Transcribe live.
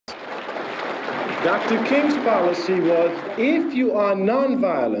Dr. King's policy was, if you are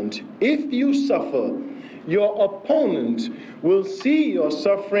nonviolent, if you suffer, your opponent will see your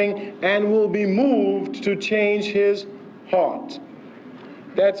suffering and will be moved to change his heart.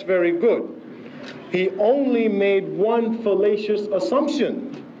 That's very good. He only made one fallacious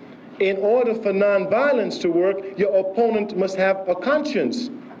assumption. In order for nonviolence to work, your opponent must have a conscience.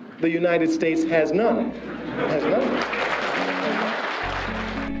 The United States has none. Has none.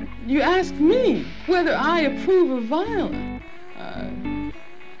 You ask me whether I approve of violence.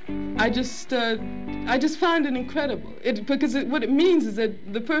 I just find it incredible. Because what it means is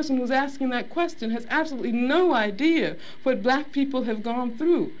that the person who's asking that question has absolutely no idea what black people have gone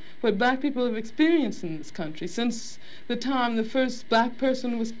through, what black people have experienced in this country since the time the first black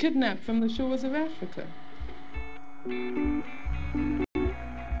person was kidnapped from the shores of Africa.